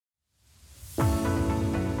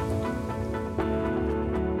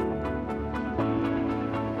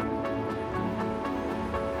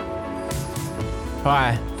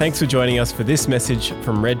Hi, thanks for joining us for this message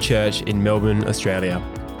from Red Church in Melbourne, Australia.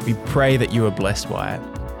 We pray that you are blessed by it.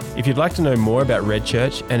 If you'd like to know more about Red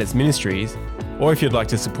Church and its ministries, or if you'd like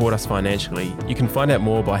to support us financially, you can find out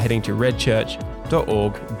more by heading to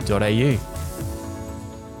redchurch.org.au.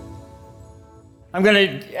 I'm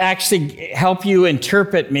going to actually help you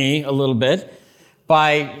interpret me a little bit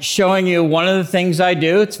by showing you one of the things I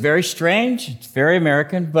do. It's very strange, it's very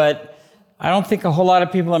American, but I don't think a whole lot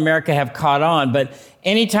of people in America have caught on. But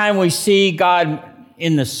anytime we see God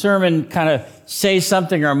in the sermon kind of say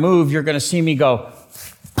something or move, you're going to see me go.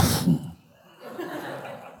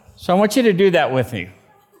 So I want you to do that with me.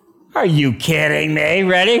 Are you kidding me?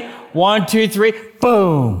 Ready? 1, 2, 3,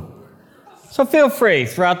 boom. So feel free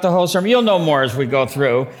throughout the whole sermon. You'll know more as we go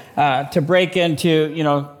through to break into,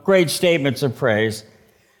 great statements of praise.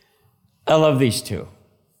 I love these two.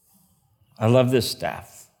 I love this staff.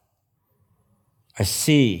 I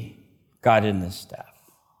see God in this staff.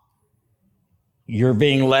 You're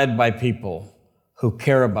being led by people who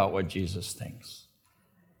care about what Jesus thinks.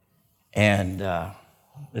 And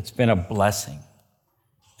it's been a blessing,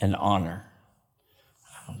 an honor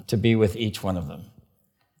to be with each one of them.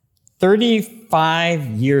 35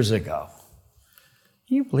 years ago.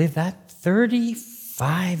 Can you believe that?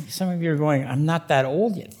 35. Some of you are going, I'm not that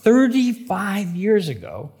old yet. 35 years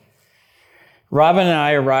ago, Robin and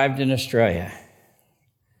I arrived in Australia.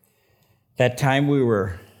 That time we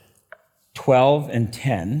were 12 and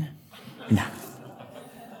 10. No.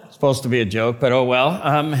 Supposed to be a joke, but oh well.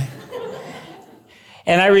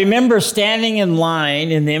 And I remember standing in line,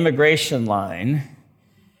 in the immigration line,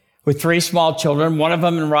 with 3 small children, one of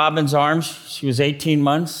them in Robin's arms. She was 18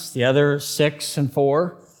 months, the other 6 and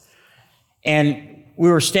 4. And we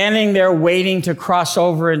were standing there waiting to cross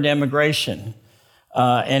over into immigration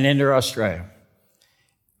and enter Australia.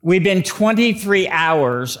 We've been 23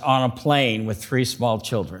 hours on a plane with 3 small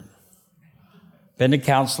children. Been to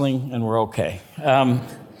counseling, and we're okay.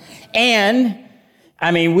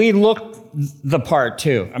 We looked the part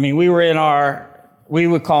too. We were in we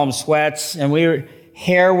would call them sweats, and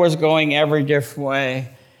hair was going every different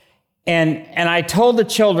way. And I told the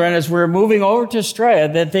children as we were moving over to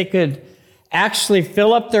Australia that they could actually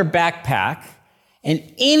fill up their backpack, and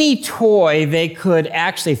any toy they could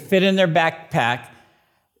actually fit in their backpack,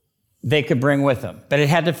 they could bring with them, but it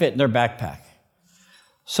had to fit in their backpack.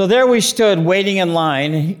 So there we stood waiting in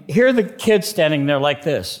line. Here are the kids standing there like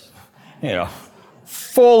this,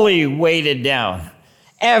 fully weighted down.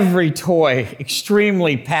 Every toy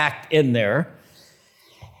extremely packed in there.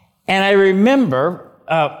 And I remember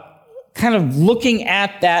kind of looking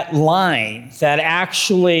at that line that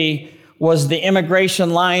actually was the immigration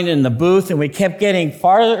line in the booth, and we kept getting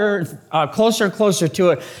farther, closer and closer to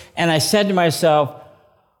it. And I said to myself,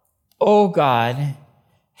 oh God,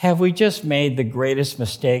 have we just made the greatest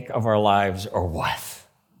mistake of our lives or what?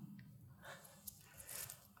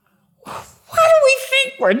 What do we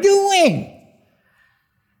think we're doing?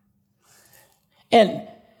 And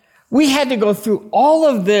we had to go through all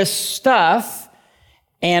of this stuff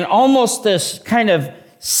and almost this kind of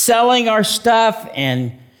selling our stuff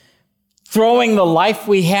and throwing the life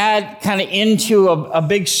we had kind of into a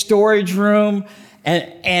big storage room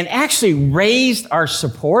and actually raised our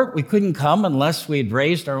support. We couldn't come unless we'd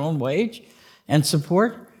raised our own wage and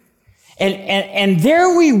support. And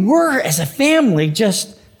there we were as a family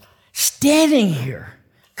just standing here.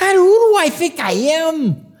 God, who do I think I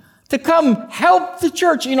am to come help the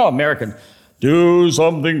church? American, do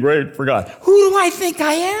something great for God. Who do I think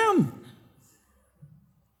I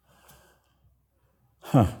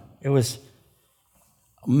am? It was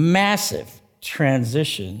a massive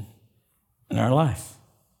transition in our life.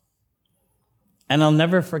 And I'll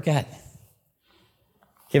never forget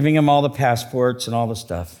giving him all the passports and all the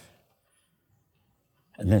stuff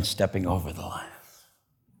and then stepping over the line.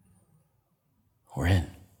 We're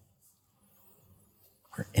in.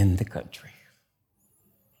 We're in the country.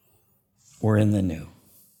 We're in the new.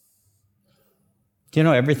 Do you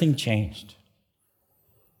know everything changed?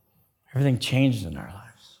 Everything changed in our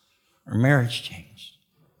lives. Our marriage changed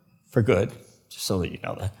for good, just so that you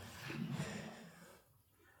know that.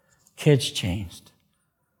 Kids changed.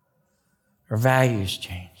 Our values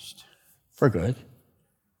changed for good.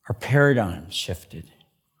 Our paradigm shifted.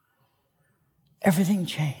 Everything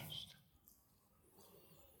changed.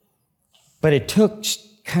 But it took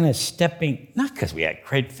kind of stepping, not because we had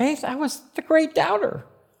great faith, I was the great doubter,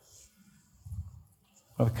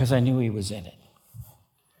 but because I knew he was in it.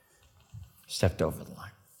 Stepped over the line.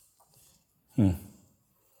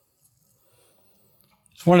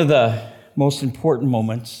 It's one of the most important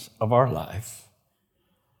moments of our life.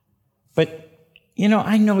 But,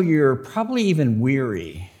 I know you're probably even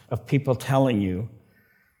weary of people telling you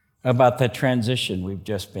about the transition we've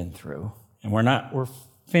just been through, and we're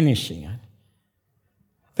finishing it.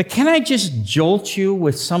 But can I just jolt you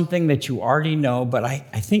with something that you already know, but I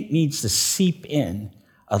think needs to seep in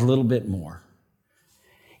a little bit more?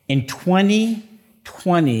 In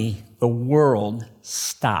 2020, the world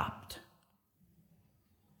stopped.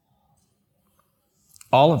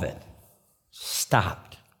 All of it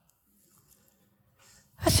stopped.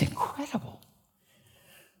 That's incredible.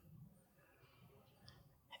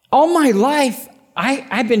 All my life,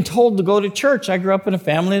 I've been told to go to church. I grew up in a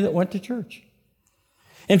family that went to church.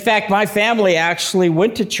 In fact, my family actually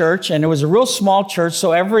went to church, and it was a real small church,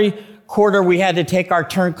 so every quarter we had to take our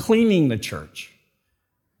turn cleaning the church.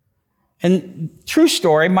 And true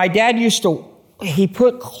story, my dad he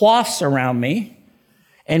put cloths around me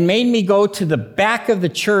and made me go to the back of the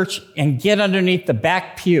church and get underneath the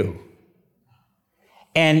back pew,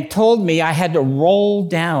 and told me I had to roll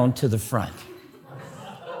down to the front.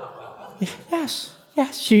 Yes.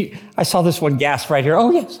 I saw this one gasp right here.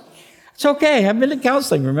 Oh, yes. It's okay. I've been to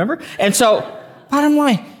counseling, remember? And so, bottom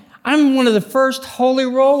line, I'm one of the first holy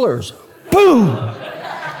rollers. Boom!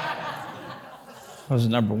 That was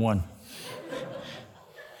number one.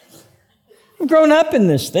 I've grown up in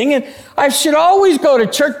this thing, and I should always go to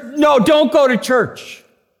church. No, don't go to church.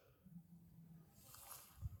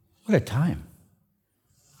 What a time.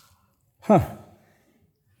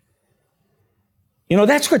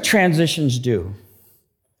 That's what transitions do.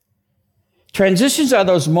 Transitions are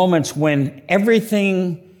those moments when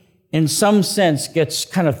everything, in some sense, gets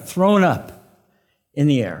kind of thrown up in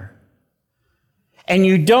the air. And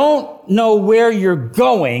you don't know where you're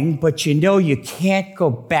going, but you know you can't go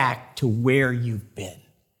back to where you've been.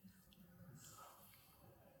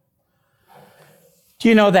 Do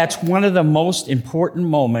you know that's one of the most important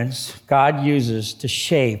moments God uses to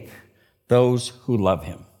shape those who love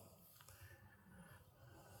him?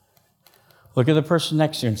 Look at the person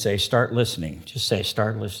next to you and say, start listening. Just say,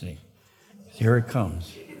 start listening. Here it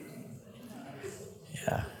comes.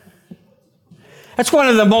 Yeah. That's one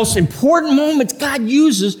of the most important moments God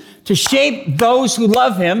uses to shape those who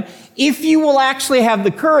love him. If you will actually have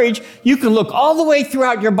the courage, you can look all the way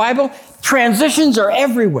throughout your Bible. Transitions are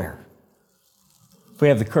everywhere. If we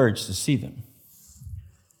have the courage to see them.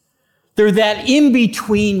 They're that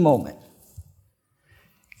in-between moment.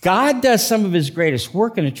 God does some of his greatest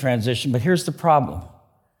work in a transition, but here's the problem.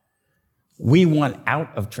 We want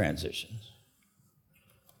out of transitions.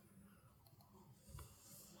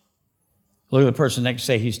 Look at the person next to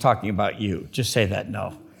say he's talking about you. Just say that.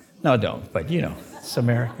 No, don't. But it's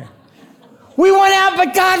America. We want out,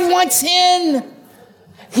 but God wants in.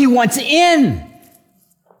 He wants in.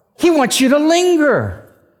 He wants you to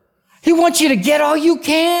linger. He wants you to get all you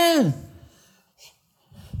can.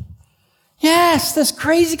 Yes, this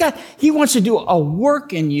crazy guy. He wants to do a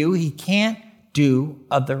work in you he can't do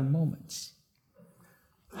other moments.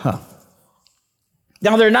 Now,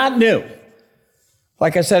 they're not new.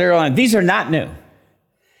 Like I said earlier on, these are not new.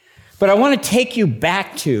 But I want to take you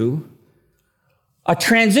back to a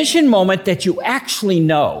transition moment that you actually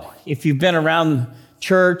know. If you've been around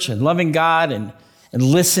church and loving God and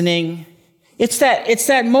listening, it's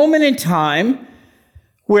that moment in time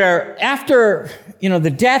where after the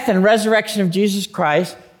death and resurrection of Jesus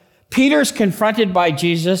Christ, Peter's confronted by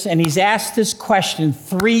Jesus, and he's asked this question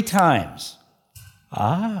 3 times. You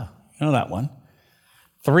know that one.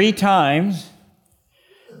 3 times,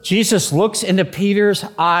 Jesus looks into Peter's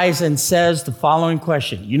eyes and says the following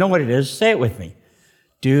question. You know what it is? Say it with me.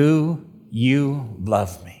 Do you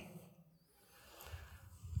love me?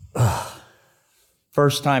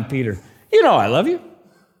 First time, Peter, I love you.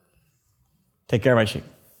 Take care of my sheep.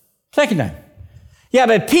 Second time. Yeah,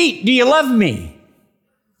 but Pete, do you love me?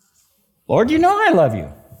 Lord, I love you.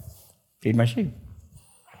 Feed my sheep.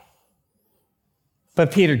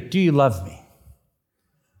 But Peter, do you love me?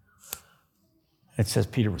 It says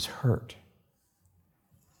Peter was hurt.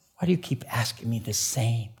 Why do you keep asking me the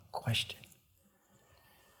same question?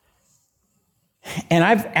 And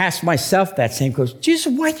I've asked myself that same question.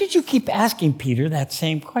 Jesus, why did you keep asking Peter that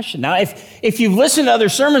same question? Now, if you've listened to other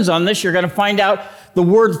sermons on this, you're going to find out the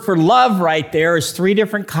word for love right there is 3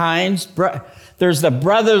 different kinds. There's the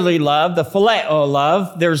brotherly love, the phileo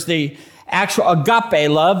love. There's the actual agape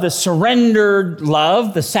love, the surrendered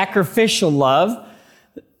love, the sacrificial love.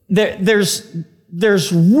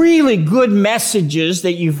 There's really good messages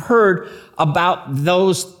that you've heard about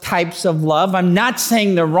those types of love. I'm not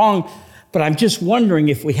saying they're wrong, but I'm just wondering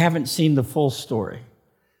if we haven't seen the full story.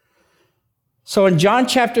 So in John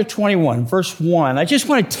chapter 21, verse 1, I just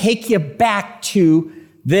want to take you back to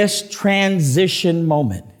this transition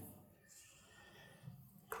moment.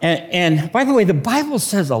 And by the way, the Bible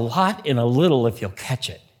says a lot in a little if you'll catch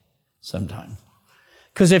it sometime.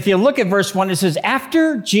 Because if you look at verse 1, it says,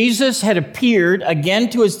 after Jesus had appeared again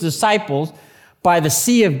to his disciples by the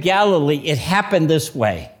Sea of Galilee, it happened this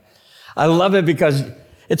way. I love it because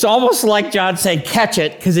it's almost like John saying, catch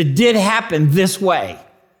it, because it did happen this way.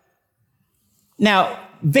 Now,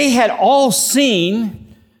 they had all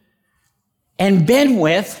seen and been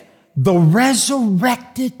with the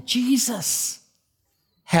resurrected Jesus.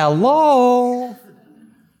 Hello.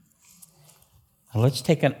 Now let's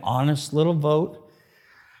take an honest little vote.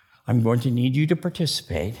 I'm going to need you to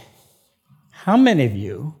participate. How many of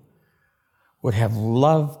you would have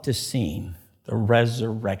loved to seen the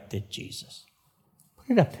resurrected Jesus?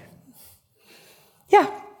 Put it up there.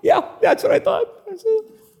 Yeah, that's what I thought.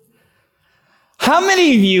 How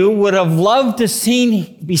many of you would have loved to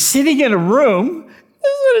be sitting in a room?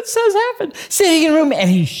 This is what it says happened. Sitting in a room and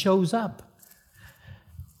he shows up.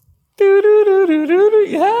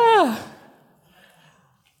 Yeah.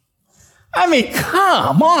 I mean,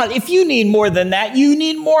 come on. If you need more than that, you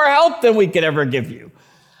need more help than we could ever give you.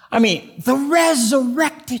 I mean, the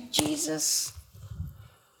resurrected Jesus.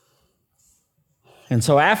 And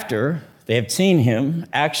so after they have seen him,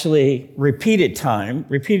 actually repeated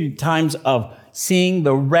times of seeing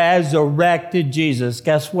the resurrected Jesus,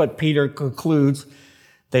 guess what Peter concludes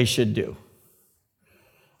they should do?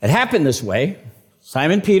 It happened this way.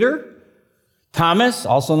 Simon Peter, Thomas,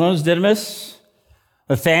 also known as Didymus,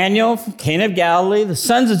 Nathanael from Cana of Galilee, the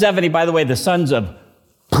sons of Zebedee, by the way, the sons of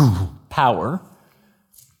power.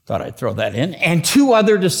 Thought I'd throw that in. And 2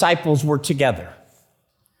 other disciples were together.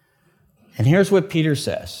 And here's what Peter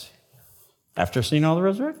says. After seeing all the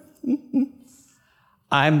resurrection,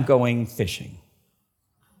 I'm going fishing.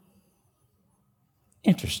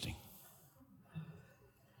 Interesting.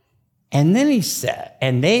 And then he said,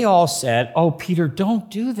 and they all said, oh, Peter,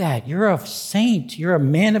 don't do that. You're a saint. You're a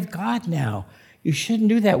man of God now. You shouldn't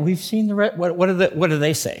do that. We've seen what do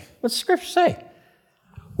they say? What's the scripture say?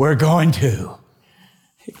 We're going to.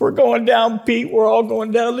 If we're going down, Pete, we're all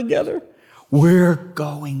going down together. We're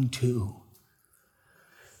going to.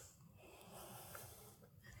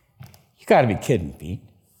 You got to be kidding, Pete.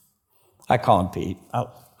 I call him Pete.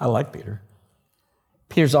 I like Peter.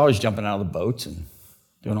 Peter's always jumping out of the boats and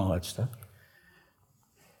doing all that stuff.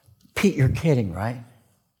 Pete, you're kidding, right?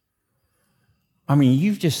 I mean,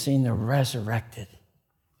 you've just seen the resurrected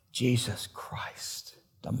Jesus Christ,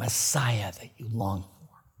 the Messiah that you long for.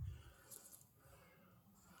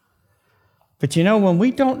 But you know, when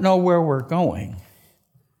we don't know where we're going,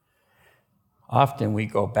 often we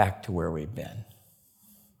go back to where we've been.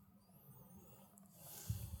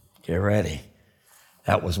 Get ready.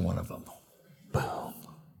 That was one of them. Boom.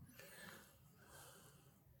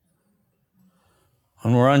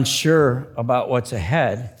 When we're unsure about what's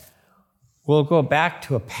ahead, we'll go back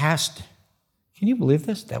to a past, can you believe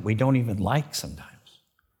this? That we don't even like sometimes.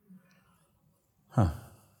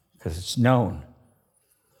 Because it's known.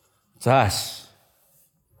 It's us.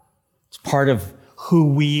 It's part of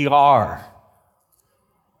who we are.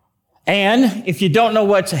 And if you don't know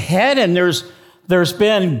what's ahead and there's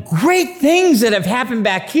been great things that have happened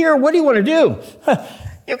back here, what do you want to do?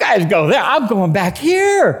 You guys go there. I'm going back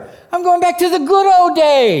here. I'm going back to the good old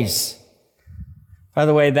days. By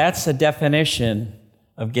the way, that's the definition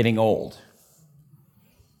of getting old.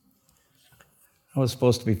 That was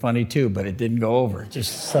supposed to be funny too, but it didn't go over. It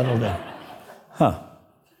just settled in.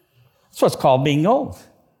 That's what's called being old.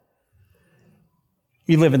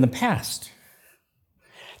 You live in the past.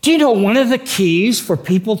 Do you know one of the keys for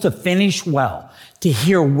people to finish well, to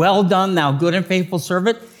hear well done, thou good and faithful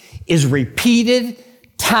servant, is repeated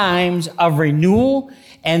times of renewal,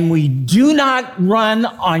 and we do not run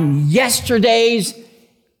on yesterday's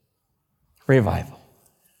revival,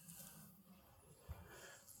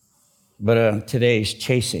 but today's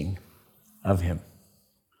chasing of him.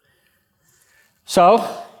 So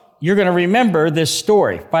you're going to remember this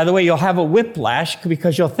story. By the way, you'll have a whiplash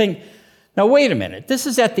because you'll think, now wait a minute, this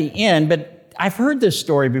is at the end, but I've heard this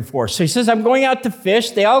story before. So he says, I'm going out to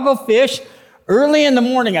fish. They all go fish. Early in the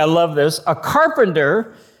morning, I love this, a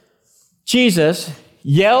carpenter, Jesus,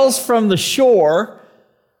 yells from the shore,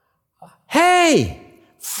 hey,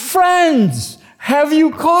 friends, have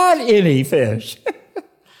you caught any fish?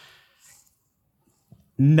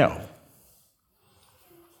 No.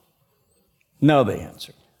 No, they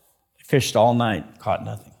answered. They fished all night, caught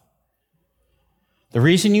nothing. The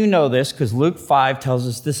reason you know this, because Luke 5 tells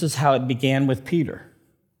us this is how it began with Peter.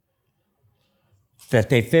 That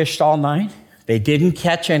they fished all night, they didn't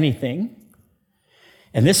catch anything.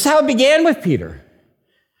 And this is how it began with Peter.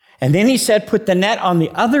 And then he said, put the net on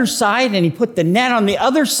the other side, and he put the net on the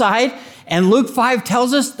other side. And Luke 5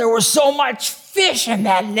 tells us there was so much fish in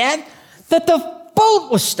that net that the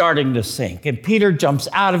boat was starting to sink. And Peter jumps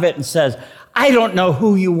out of it and says, I don't know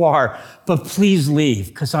who you are, but please leave,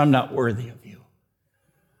 because I'm not worthy of you.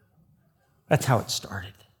 That's how it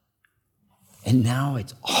started. And now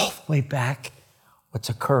it's all the way back what's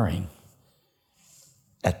occurring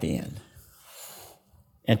at the end.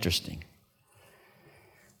 Interesting.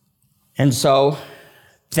 And so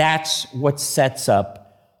that's what sets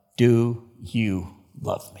up, do you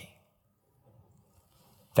love me?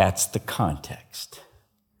 That's the context.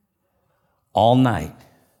 All night,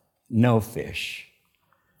 no fish.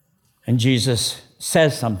 And Jesus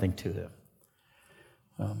says something to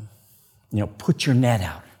them. Put your net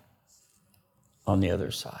out on the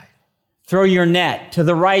other side. Throw your net to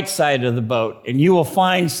the right side of the boat, and you will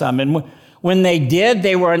find some. And when they did,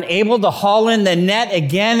 they were unable to haul in the net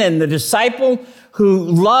again. And the disciple who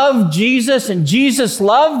loved Jesus and Jesus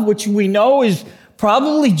loved, which we know is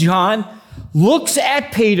probably John, looks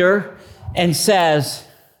at Peter and says,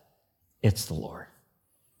 it's the Lord.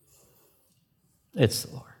 It's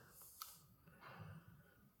the Lord.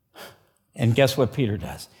 And guess what Peter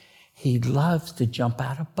does? He loves to jump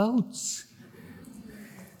out of boats.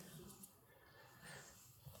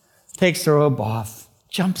 Takes the rope off,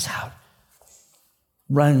 jumps out,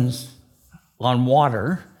 runs on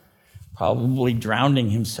water, probably drowning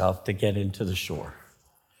himself to get into the shore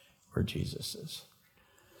where Jesus is.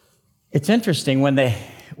 It's interesting, when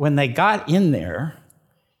they got in there,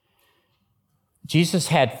 Jesus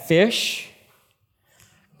had fish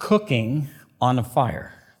cooking on a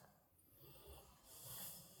fire.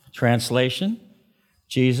 Translation,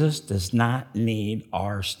 Jesus does not need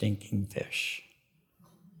our stinking fish.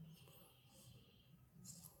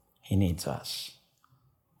 He needs us.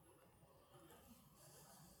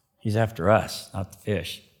 He's after us, not the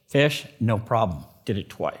fish. Fish, no problem. Did it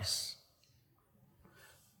twice.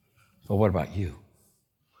 But what about you?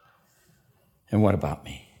 And what about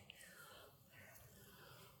me?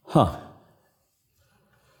 And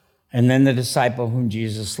then the disciple whom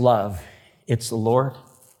Jesus loved, it's the Lord,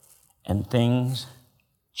 and things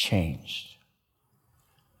changed.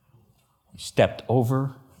 He stepped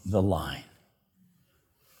over the line.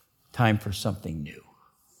 Time for something new.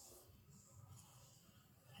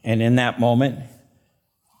 And in that moment,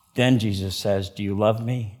 then Jesus says, do you love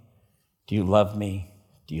me? Do you love me?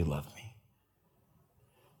 Do you love me?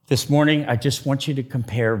 This morning, I just want you to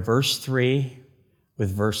compare verse 3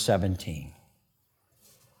 with verse 17.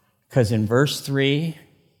 Because in verse 3,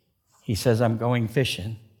 he says, I'm going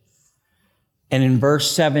fishing. And in verse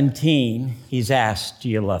 17, he's asked, do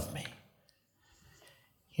you love me?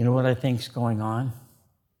 You know what I think's going on?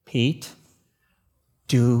 Pete,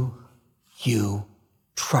 do you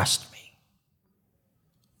trust me?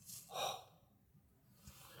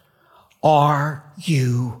 Are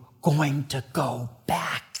you going to go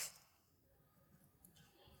back?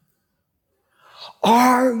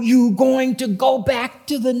 Are you going to go back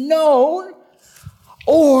to the known?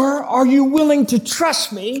 Or are you willing to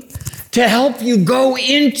trust me to help you go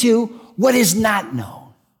into what is not known?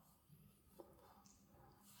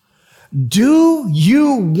 Do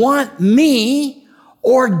you want me,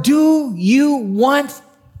 or do you want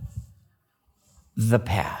the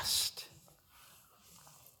past?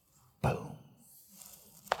 Boom.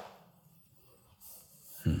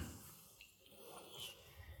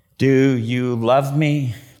 Do you love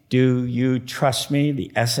me? Do you trust me?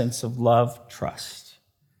 The essence of love, trust.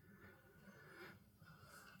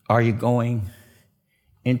 Are you going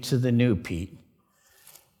into the new, Pete?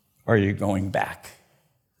 Or are you going back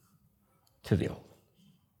to the old?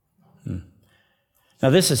 Now,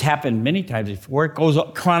 this has happened many times before.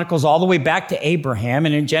 It chronicles all the way back to Abraham.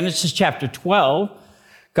 And in Genesis chapter 12,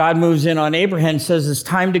 God moves in on Abraham and says, it's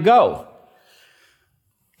time to go.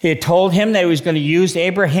 He had told him that he was going to use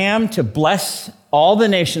Abraham to bless all the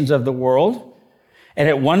nations of the world. And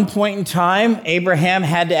at one point in time, Abraham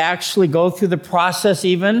had to actually go through the process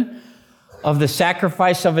even of the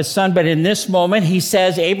sacrifice of his son. But in this moment, he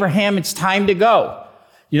says, Abraham, it's time to go.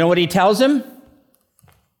 You know what he tells him?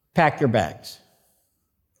 Pack your bags.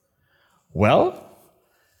 Well,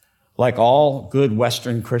 like all good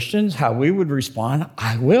Western Christians, how we would respond,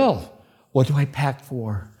 I will. What do I pack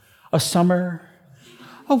for? A summer?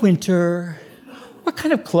 A winter? What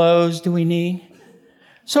kind of clothes do we need?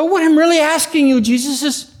 So what I'm really asking you, Jesus,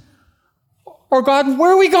 is, or God,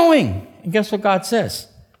 where are we going? And guess what God says?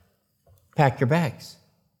 Pack your bags.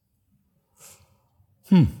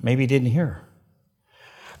 Maybe he didn't hear.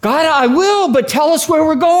 God, I will, but tell us where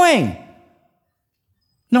we're going.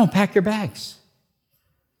 No, pack your bags.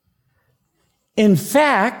 In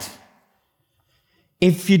fact,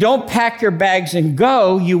 if you don't pack your bags and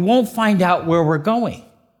go, you won't find out where we're going.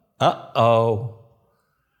 Uh-oh.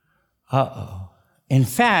 In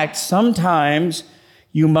fact, sometimes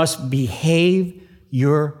you must behave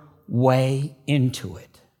your way into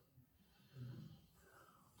it.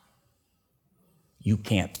 You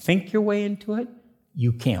can't think your way into it.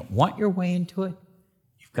 You can't want your way into it.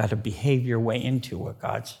 You've got to behave your way into what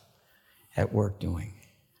God's at work doing.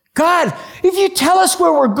 God, if you tell us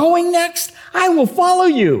where we're going next, I will follow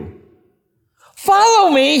you.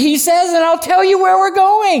 Follow me, he says, and I'll tell you where we're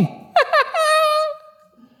going.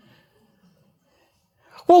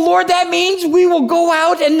 Well, Lord, that means we will go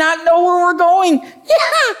out and not know where we're going.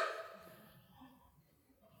 Yeah.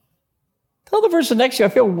 Tell the person next to you, I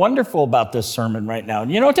feel wonderful about this sermon right now.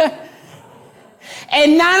 You know what?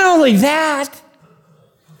 And not only that,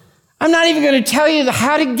 I'm not even going to tell you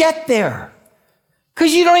how to get there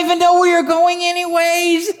because you don't even know where you're going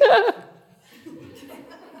anyways.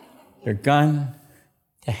 You're going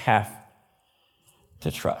to have to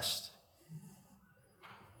trust.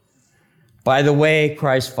 By the way,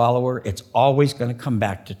 Christ follower, it's always going to come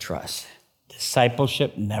back to trust.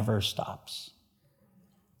 Discipleship never stops.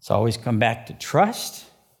 It's always come back to trust,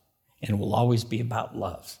 and it will always be about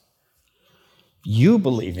love. You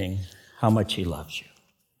believing how much he loves you.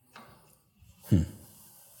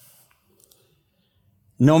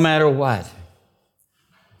 No matter what,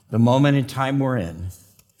 the moment in time we're in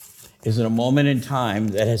is a moment in time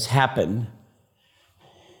that has happened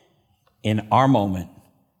in our moment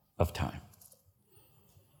of time.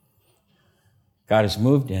 God has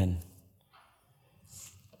moved in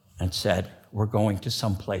and said, we're going to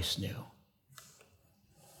someplace new.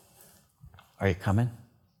 Are you coming?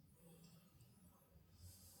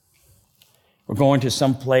 We're going to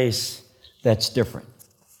someplace that's different.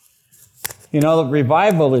 You know, the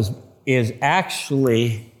revival is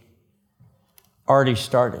actually already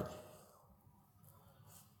started.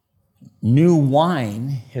 New wine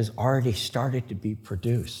has already started to be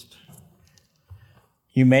produced.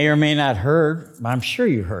 You may or may not heard, I'm sure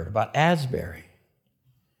you heard about Asbury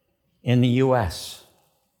in the U.S.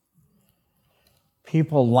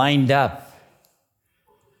 People lined up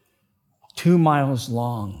 2 miles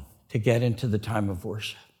long to get into the time of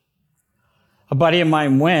worship. A buddy of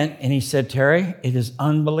mine went and he said, Terry, it is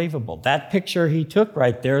unbelievable. That picture he took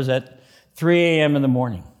right there is at 3 a.m. in the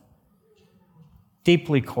morning.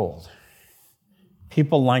 Deeply cold.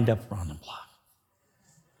 People lined up around the block,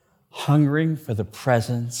 hungering for the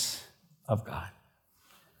presence of God.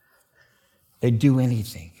 They'd do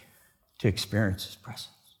anything to experience his presence.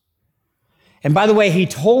 And by the way, he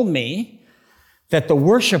told me that the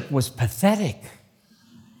worship was pathetic.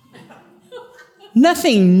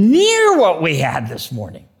 Nothing near what we had this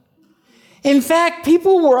morning. In fact,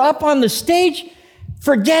 people were up on the stage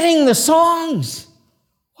forgetting the songs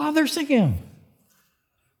while they're singing them.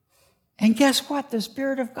 And guess what? The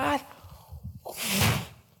Spirit of God,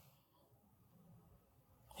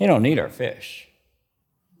 he don't need our fish.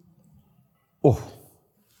 Oh.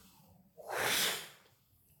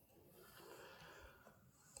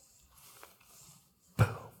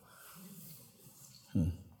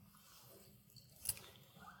 Boom.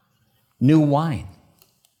 New wine.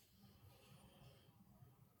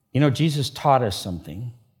 You know, Jesus taught us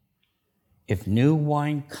something. If new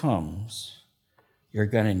wine comes, you're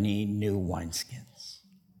going to need new wineskins.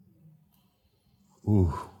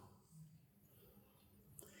 Ooh.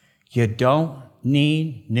 You don't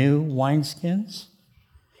need new wineskins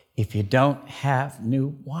if you don't have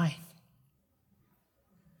new wine.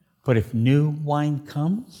 But if new wine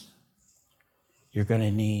comes, you're going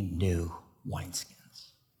to need new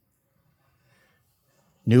wineskins.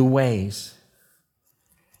 New ways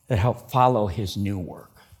that help follow his new work.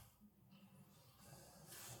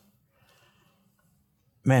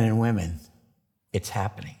 Men and women, it's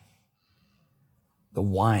happening. The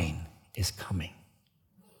wine is coming.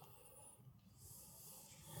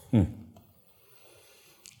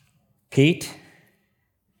 Pete,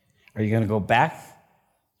 are you going to go back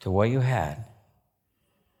to what you had?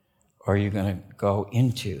 Or are you going to go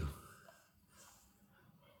into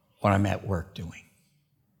what I'm at work doing?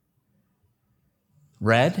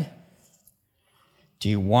 Red, do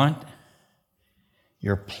you want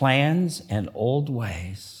your plans and old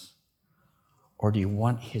ways, or do you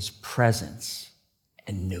want his presence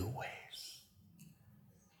and new ways?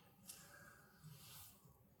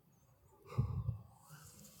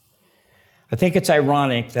 I think it's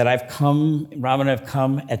ironic that Rob and I've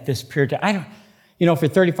come at this period. For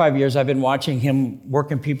 35 years, I've been watching him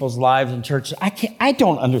work in people's lives in churches. I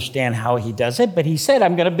don't understand how he does it, but he said,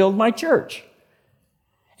 I'm going to build my church.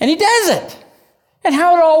 And he does it. And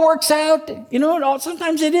how it all works out,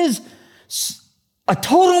 sometimes it is a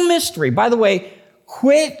total mystery. By the way,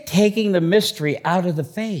 quit taking the mystery out of the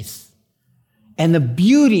faith and the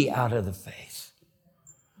beauty out of the faith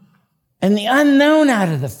and the unknown out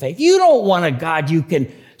of the faith. You don't want a God you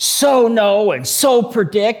can so know and so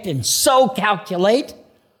predict and so calculate.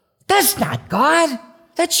 That's not God.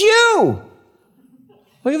 That's you.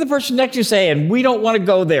 Look at the person next to you saying, we don't want to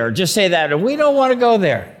go there. Just say that, and we don't want to go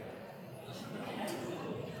there.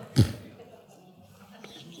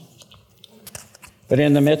 But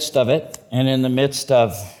in the midst of it, and in the midst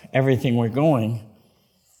of everything we're going,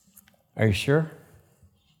 are you sure?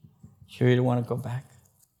 Sure you don't want to go back?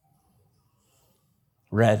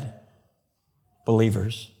 Red,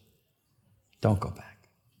 believers, don't go back.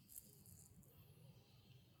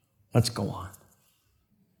 Let's go on.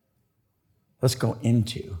 Let's go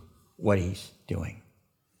into what he's doing.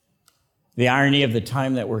 The irony of the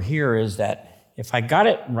time that we're here is that if I got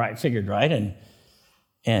it right, figured right,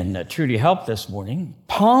 and Trudy helped this morning,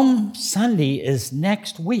 Palm Sunday is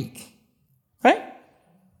next week, right?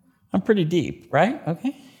 I'm pretty deep, right?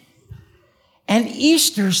 Okay. And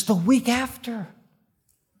Easter's the week after.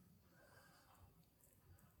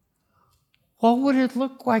 What would it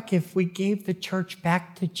look like if we gave the church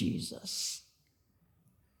back to Jesus?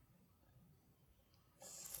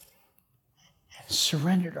 And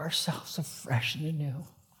surrendered ourselves afresh and anew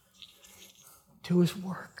to his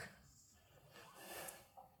work.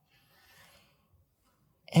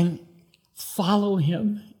 And follow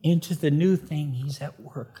him into the new thing he's at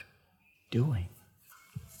work doing.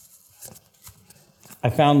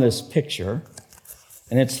 I found this picture,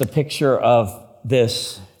 and it's the picture of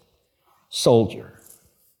this soldier.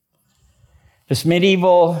 This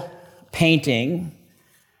medieval painting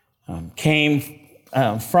came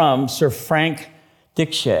from Sir Frank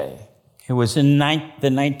Dichet. It was in the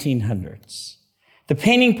 1900s. The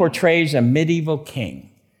painting portrays a medieval king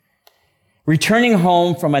returning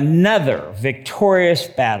home from another victorious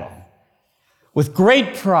battle. With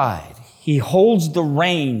great pride, he holds the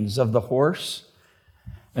reins of the horse,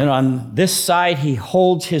 and on this side, he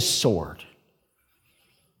holds his sword.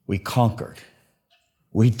 We conquered.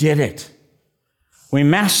 We did it. We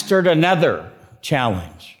mastered another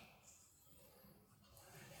challenge.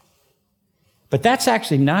 But that's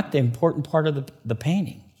actually not the important part of the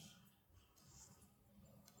painting.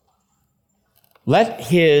 Let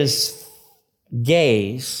his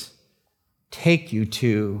gaze take you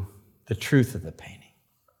to the truth of the painting.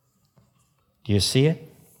 Do you see it?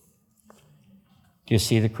 Do you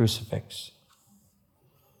see the crucifix?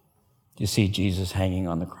 Do you see Jesus hanging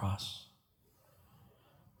on the cross?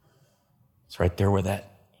 It's right there where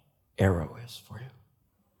that arrow is for you.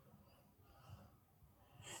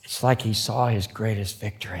 It's like he saw his greatest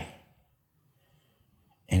victory.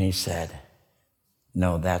 And he said,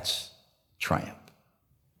 no, that's triumph.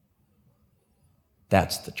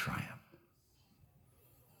 That's the triumph.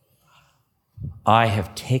 I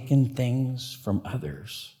have taken things from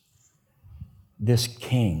others. This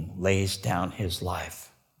king lays down his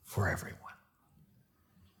life for everyone.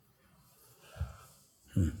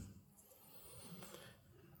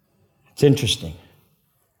 It's interesting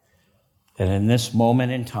that in this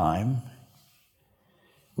moment in time,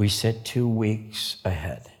 we sit 2 weeks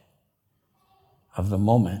ahead of the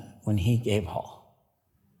moment when he gave all.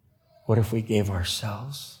 What if we gave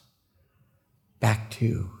ourselves back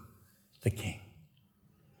to the king?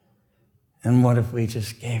 And what if we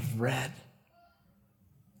just gave red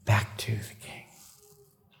back to the king?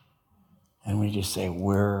 And we just say,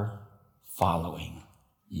 we're following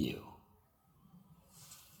you.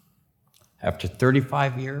 After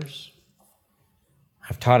 35 years,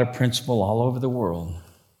 I've taught a principle all over the world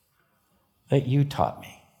that you taught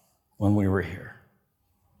me when we were here.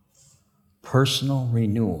 Personal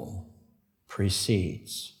renewal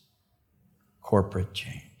precedes corporate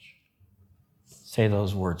change. Say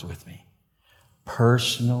those words with me.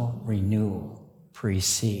 Personal renewal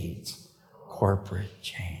precedes corporate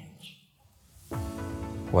change.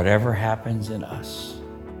 Whatever happens in us,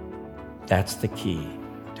 that's the key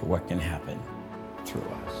to what can happen through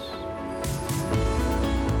us.